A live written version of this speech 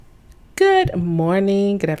Good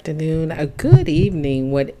morning, good afternoon, a good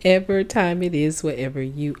evening, whatever time it is, wherever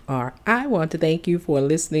you are. I want to thank you for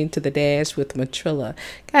listening to The Dash with Matrilla.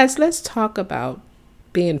 Guys, let's talk about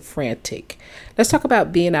being frantic. Let's talk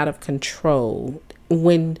about being out of control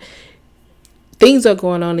when things are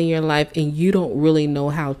going on in your life and you don't really know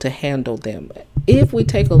how to handle them. If we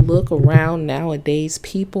take a look around nowadays,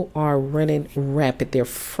 people are running rapid. They're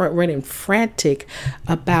running frantic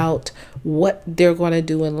about what they're going to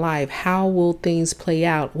do in life. How will things play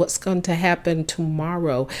out? What's going to happen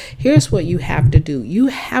tomorrow? Here's what you have to do. You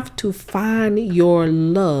have to find your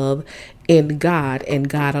love in God and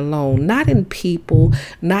God alone, not in people,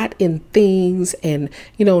 not in things, and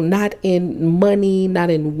not in money, not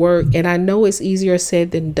in work. And I know it's easier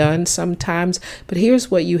said than done sometimes, but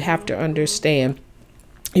here's what you have to understand.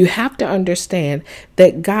 You have to understand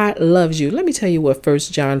that God loves you. Let me tell you what 1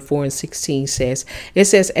 John 4:16 says. It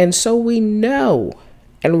says, and so we know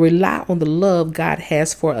and rely on the love God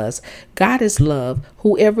has for us. God is love.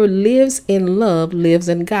 Whoever lives in love lives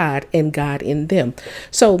in God and God in them.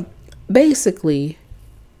 So basically,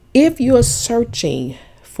 if you're searching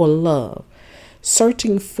for love,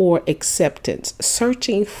 searching for acceptance,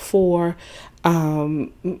 searching for,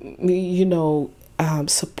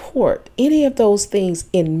 support, any of those things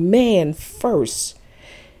in man first,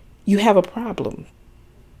 you have a problem.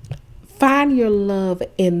 Find your love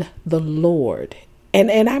in the Lord.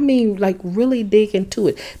 And I mean, like, really dig into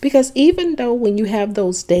it, because even though when you have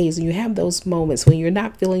those days and you have those moments when you're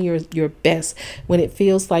not feeling your best, when it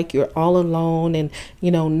feels like you're all alone and,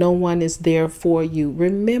 no one is there for you,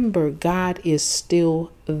 remember, God is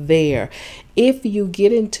still there. If you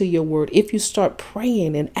get into your word, if you start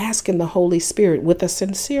praying and asking the Holy Spirit with a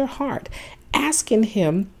sincere heart, asking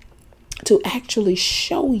him to actually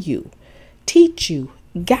show you, teach you,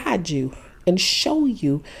 guide you, and show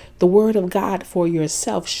you the word of God for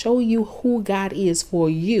yourself, show you who God is for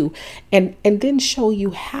you, and then show you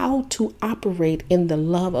how to operate in the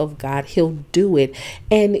love of God. He'll do it,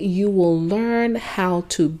 and you will learn how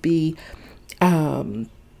to be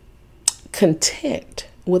content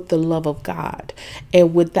with the love of God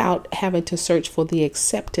and without having to search for the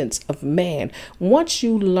acceptance of man. Once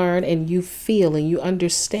you learn and you feel and you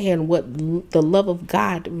understand what the love of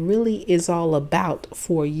God really is all about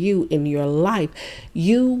for you in your life,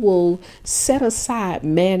 you will set aside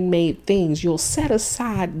man-made things. You'll set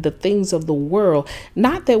aside the things of the world.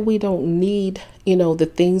 Not that we don't need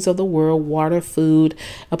the things of the world, water, food,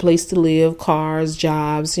 a place to live, cars,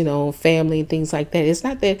 jobs, family, and things like that. It's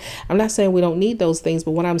not that I'm not saying we don't need those things,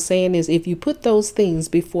 but what I'm saying is if you put those things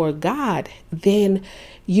before God, then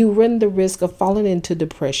you run the risk of falling into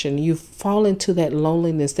depression. You fall into that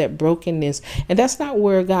loneliness, that brokenness. And that's not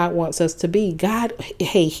where God wants us to be. God,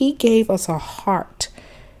 he gave us a heart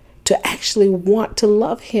to actually want to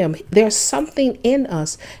love him. There's something in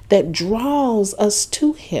us that draws us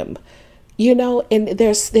to him. And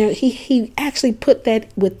he actually put that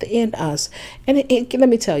within us. And let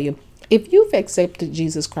me tell you, if you've accepted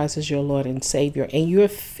Jesus Christ as your Lord and Savior, and you're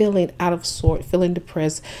feeling out of sort, feeling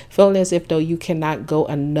depressed, feeling as if though you cannot go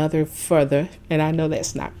another further, and I know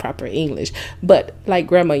that's not proper English, but like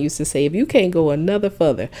Grandma used to say, if you can't go another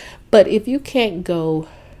further, but if you can't go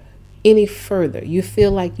any further, you feel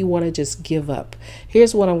like you want to just give up.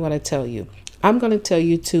 Here's what I'm going to tell you. I'm going to tell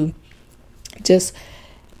you to just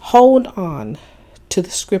hold on to the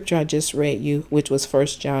scripture I just read you, which was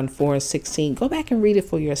 1 John 4:16. Go back and read it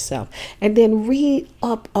for yourself. And then read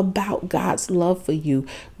up about God's love for you.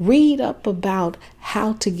 Read up about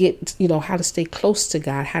how to get, how to stay close to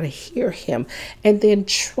God, how to hear him. And then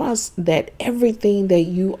trust that everything that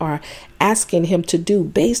you are asking him to do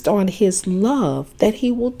based on his love, that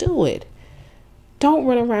he will do it. Don't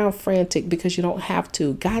run around frantic because you don't have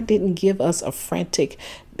to. God didn't give us a frantic,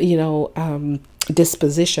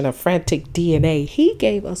 disposition, a frantic DNA. He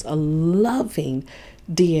gave us a loving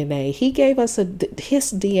DNA. He gave us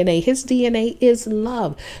his DNA. His DNA is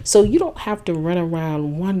love. So you don't have to run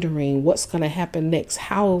around wondering what's going to happen next,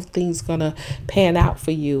 how things going to pan out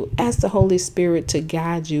for you. Ask the Holy Spirit to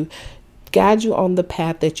guide you on the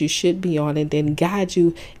path that you should be on, and then guide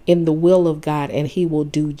you in the will of God, and he will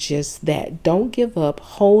do just that. Don't give up.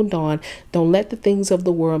 Hold on. Don't let the things of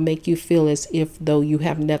the world make you feel as if though you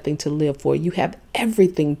have nothing to live for. You have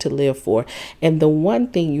everything to live for. And the one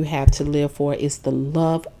thing you have to live for is the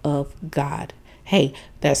love of God. Hey,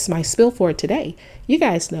 that's my spill for today. You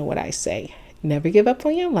guys know what I say. Never give up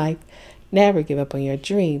on your life. Never give up on your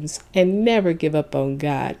dreams, and never give up on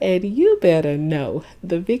God. And you better know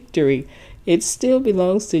the victory, it still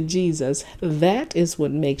belongs to Jesus. That is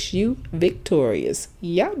what makes you victorious.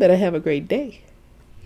 Y'all better have a great day.